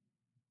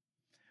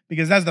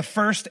 Because that's the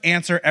first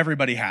answer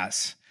everybody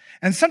has.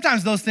 And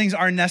sometimes those things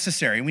are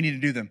necessary. We need to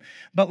do them.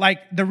 But like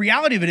the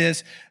reality of it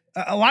is,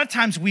 a lot of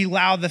times we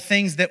allow the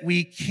things that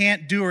we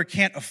can't do or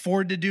can't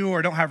afford to do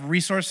or don't have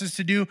resources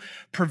to do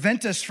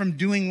prevent us from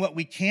doing what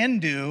we can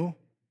do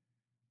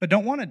but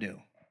don't want to do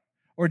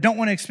or don't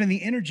want to expend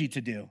the energy to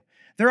do.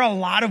 There are a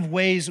lot of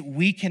ways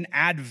we can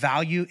add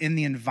value in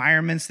the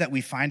environments that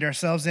we find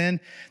ourselves in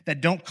that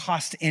don't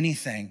cost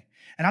anything.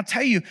 And I'll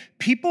tell you,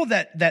 people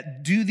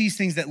that do these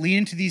things, that lean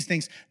into these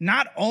things,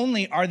 not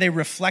only are they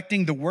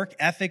reflecting the work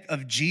ethic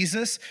of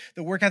Jesus,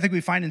 the work ethic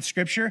we find in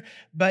Scripture,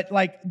 but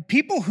like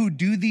people who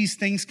do these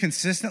things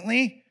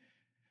consistently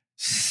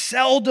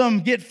seldom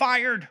get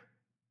fired.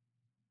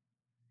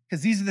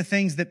 Because these are the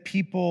things that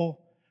people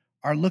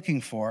are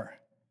looking for.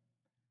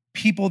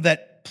 People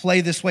that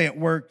play this way at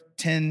work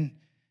tend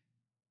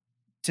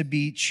to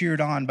be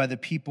cheered on by the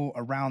people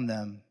around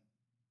them.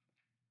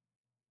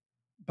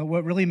 But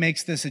what really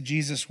makes this a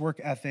Jesus work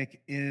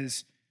ethic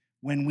is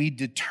when we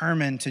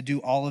determine to do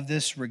all of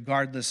this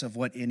regardless of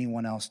what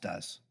anyone else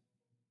does.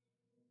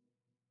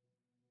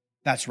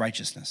 That's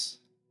righteousness.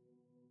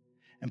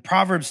 And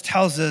Proverbs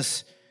tells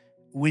us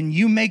when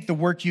you make the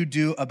work you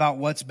do about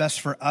what's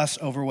best for us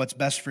over what's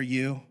best for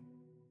you,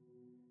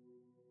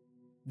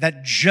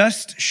 that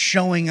just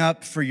showing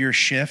up for your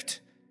shift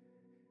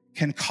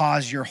can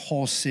cause your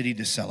whole city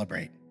to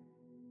celebrate.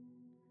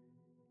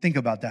 Think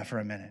about that for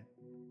a minute.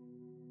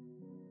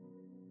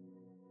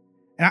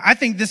 And I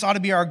think this ought to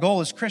be our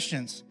goal as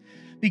Christians,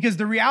 because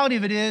the reality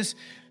of it is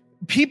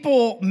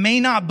People may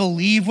not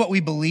believe what we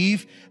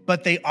believe,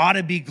 but they ought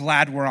to be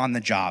glad we're on the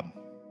job.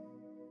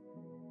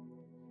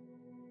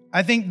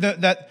 I think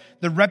that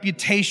the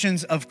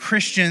reputations of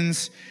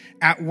Christians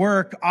at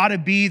work ought to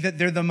be that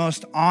they're the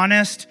most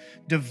honest,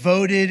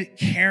 devoted,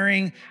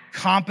 caring,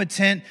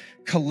 competent,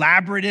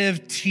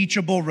 collaborative,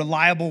 teachable,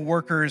 reliable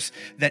workers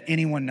that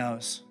anyone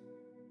knows.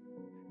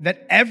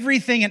 That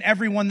everything and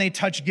everyone they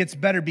touch gets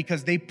better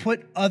because they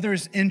put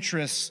others'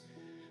 interests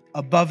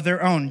above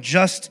their own,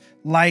 just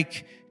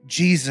like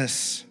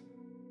Jesus.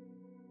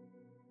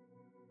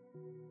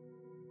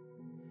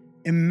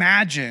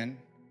 Imagine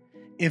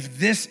if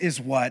this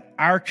is what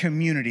our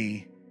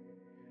community,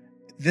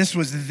 this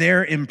was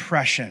their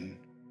impression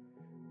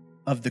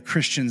of the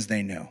Christians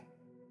they knew.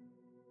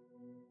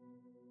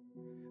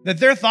 That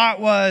their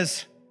thought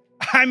was,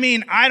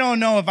 I don't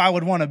know if I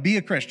would want to be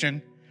a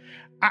Christian.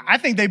 I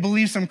think they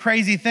believe some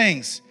crazy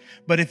things.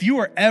 But if you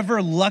were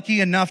ever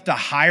lucky enough to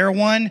hire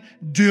one,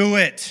 do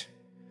it.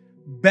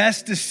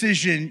 Best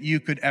decision you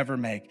could ever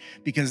make,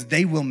 because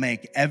they will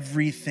make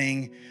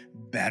everything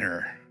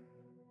better.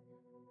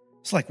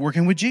 It's like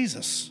working with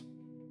Jesus.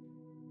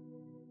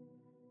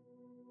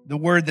 The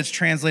word that's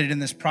translated in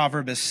this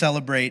proverb as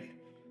celebrate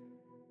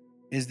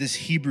is this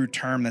Hebrew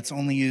term that's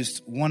only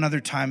used one other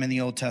time in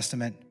the Old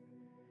Testament.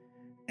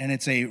 And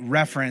it's a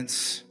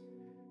reference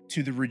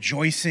to the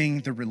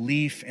rejoicing, the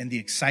relief, and the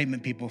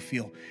excitement people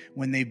feel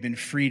when they've been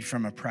freed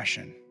from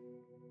oppression.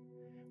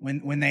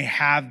 When they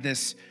have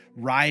this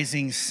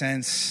rising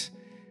sense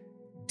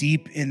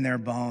deep in their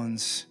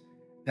bones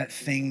that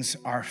things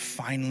are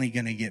finally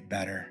going to get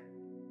better.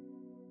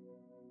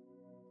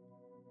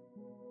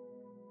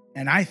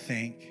 And I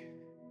think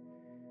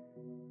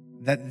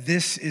that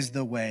this is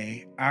the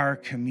way our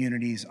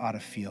communities ought to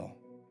feel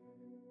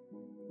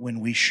when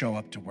we show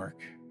up to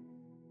work.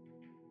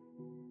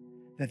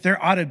 That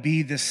there ought to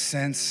be this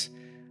sense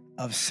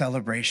of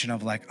celebration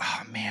of like,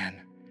 oh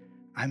man,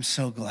 I'm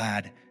so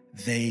glad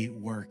they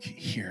work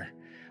here.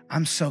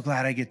 I'm so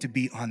glad I get to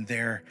be on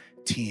their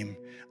team.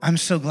 I'm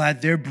so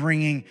glad they're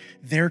bringing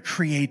their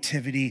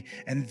creativity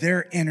and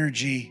their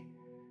energy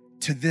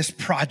to this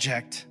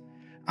project.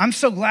 I'm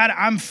so glad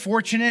I'm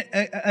fortunate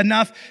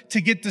enough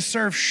to get to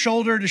serve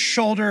shoulder to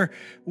shoulder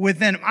with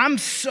them. I'm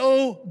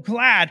so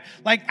glad.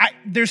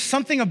 There's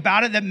something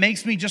about it that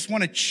makes me just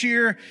want to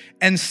cheer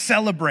and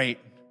celebrate.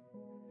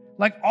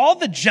 Like all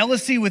the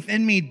jealousy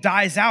within me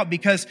dies out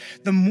because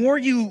the more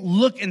you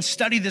look and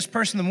study this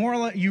person, the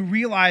more you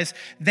realize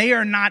they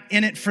are not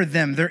in it for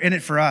them. They're in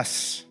it for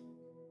us.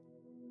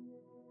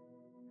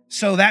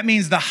 So that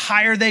means the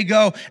higher they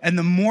go and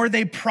the more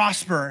they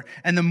prosper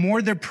and the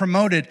more they're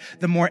promoted,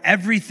 the more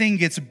everything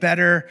gets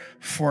better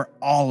for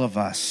all of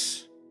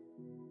us.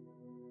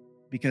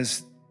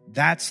 Because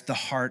that's the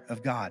heart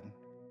of God.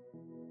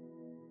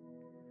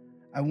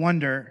 I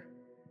wonder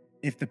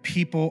if the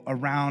people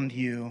around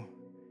you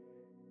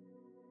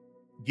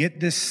get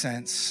this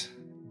sense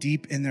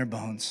deep in their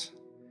bones,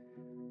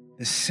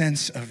 this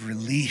sense of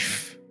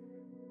relief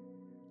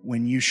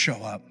when you show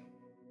up.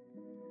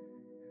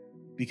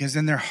 Because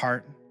in their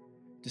heart,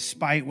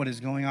 despite what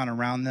is going on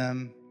around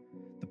them,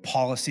 the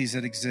policies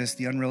that exist,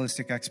 the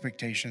unrealistic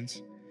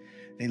expectations,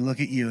 they look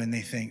at you and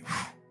they think,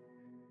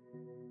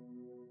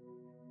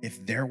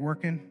 if they're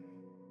working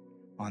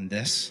on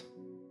this,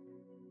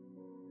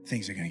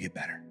 things are going to get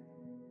better.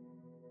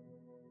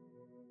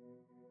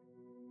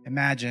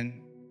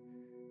 Imagine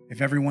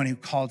if everyone who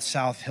called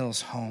South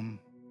Hills home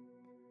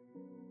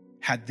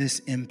had this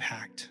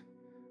impact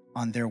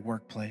on their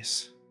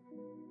workplace.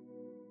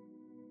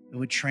 It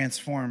would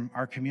transform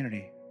our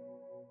community.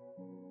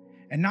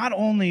 And not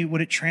only would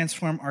it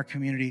transform our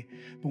community,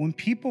 but when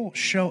people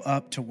show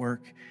up to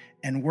work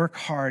and work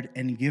hard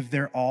and give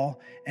their all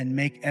and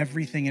make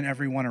everything and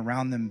everyone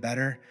around them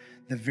better,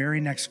 the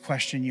very next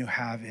question you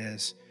have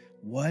is,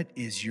 what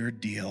is your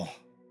deal?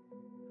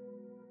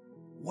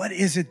 What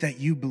is it that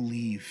you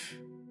believe?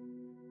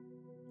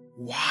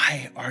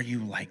 Why are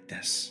you like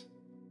this?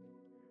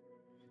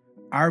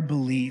 Our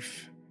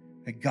belief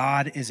that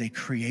God is a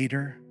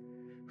creator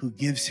who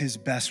gives his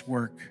best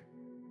work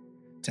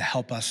to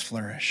help us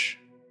flourish.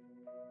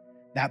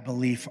 That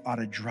belief ought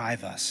to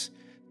drive us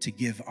to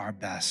give our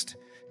best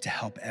to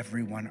help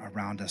everyone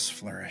around us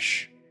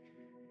flourish.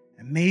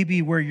 And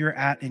maybe where you're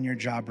at in your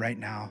job right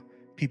now,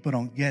 people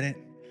don't get it.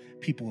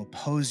 People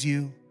oppose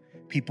you.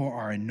 People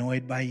are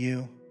annoyed by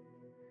you.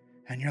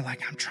 And you're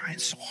like, I'm trying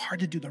so hard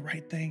to do the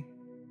right thing.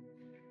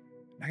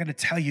 I got to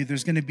tell you,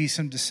 there's going to be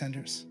some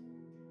dissenters.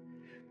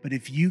 But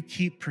if you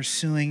keep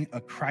pursuing a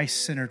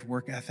Christ-centered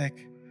work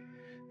ethic,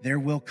 there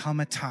will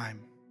come a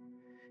time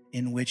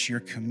in which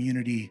your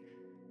community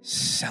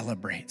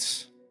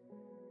celebrates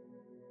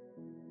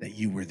that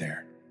you were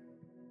there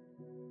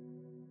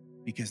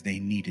because they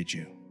needed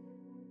you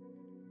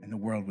and the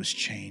world was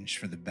changed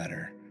for the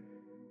better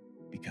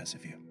because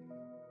of you.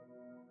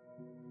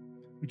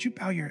 Would you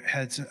bow your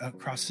heads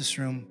across this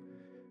room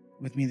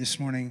with me this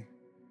morning?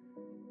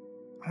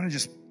 I want to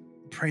just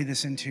pray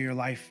this into your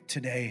life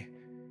today.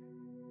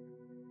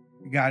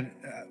 God,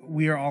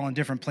 we are all in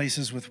different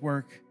places with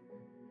work.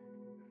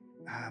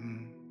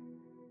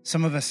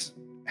 Some of us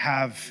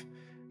have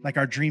like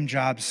our dream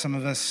jobs. Some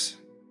of us,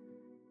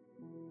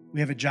 we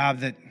have a job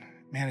that,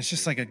 man, it's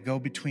just like a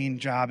go-between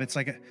job. It's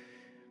a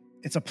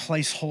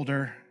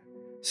placeholder,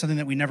 something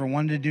that we never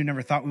wanted to do,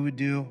 never thought we would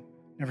do,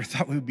 never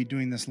thought we would be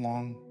doing this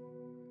long.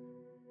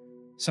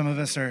 Some of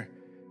us are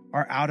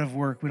out of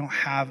work. We don't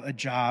have a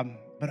job,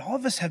 but all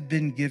of us have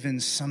been given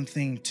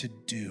something to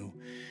do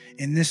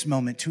in this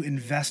moment, to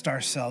invest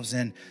ourselves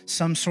in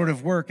some sort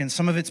of work, and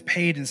some of it's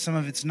paid and some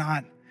of it's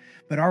not.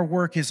 But our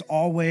work is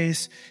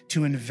always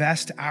to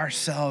invest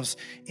ourselves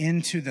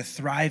into the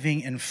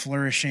thriving and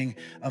flourishing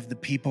of the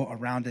people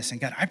around us. And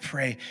God, I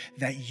pray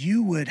that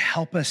you would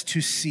help us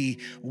to see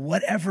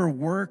whatever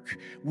work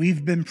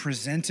we've been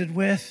presented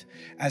with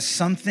as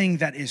something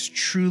that is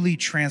truly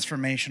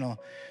transformational,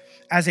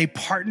 as a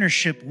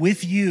partnership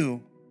with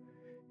you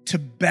to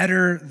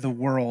better the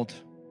world.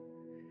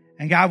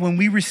 And God, when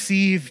we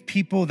receive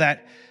people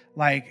that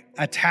like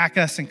attack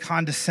us and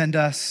condescend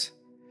us,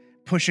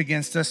 push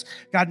against us,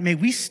 God, may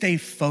we stay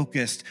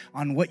focused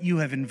on what you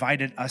have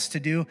invited us to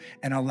do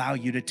and allow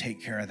you to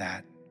take care of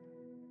that.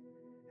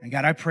 And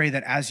God, I pray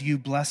that as you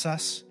bless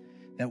us,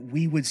 that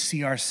we would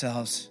see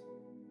ourselves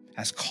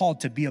as called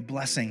to be a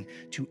blessing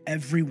to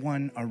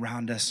everyone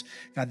around us.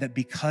 God, that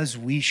because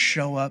we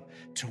show up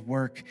to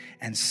work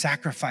and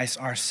sacrifice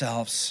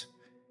ourselves,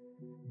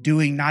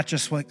 doing not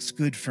just what's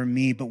good for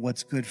me, but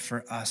what's good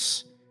for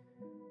us,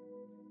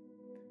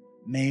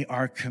 may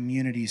our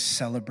communities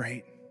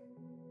celebrate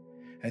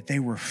that they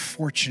were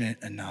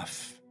fortunate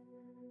enough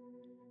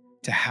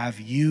to have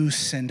you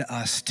send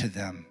us to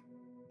them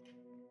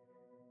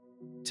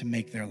to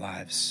make their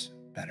lives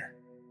better.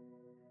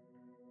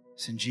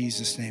 It's in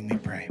Jesus' name we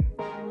pray.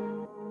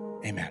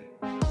 Amen.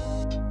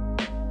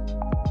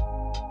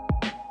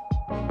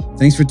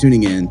 Thanks for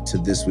tuning in to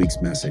this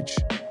week's message.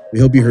 We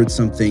hope you heard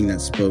something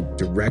that spoke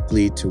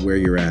directly to where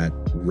you're at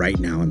right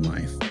now in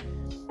life.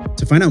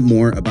 To find out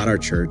more about our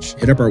church,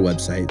 hit up our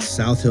website,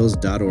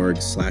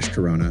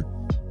 southhills.org/corona,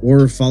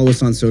 or follow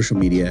us on social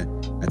media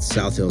at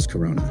South Hills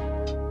Corona.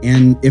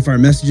 And if our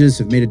messages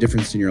have made a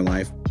difference in your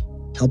life,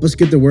 help us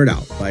get the word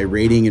out by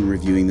rating and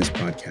reviewing this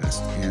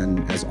podcast.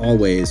 And as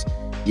always,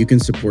 you can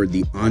support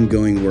the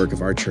ongoing work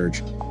of our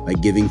church by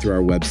giving through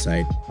our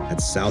website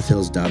at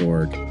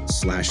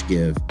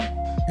southhills.org/give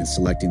and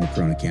selecting the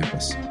Corona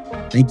campus.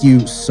 Thank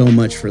you so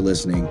much for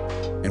listening,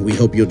 and we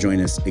hope you'll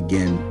join us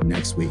again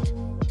next week.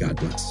 God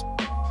bless.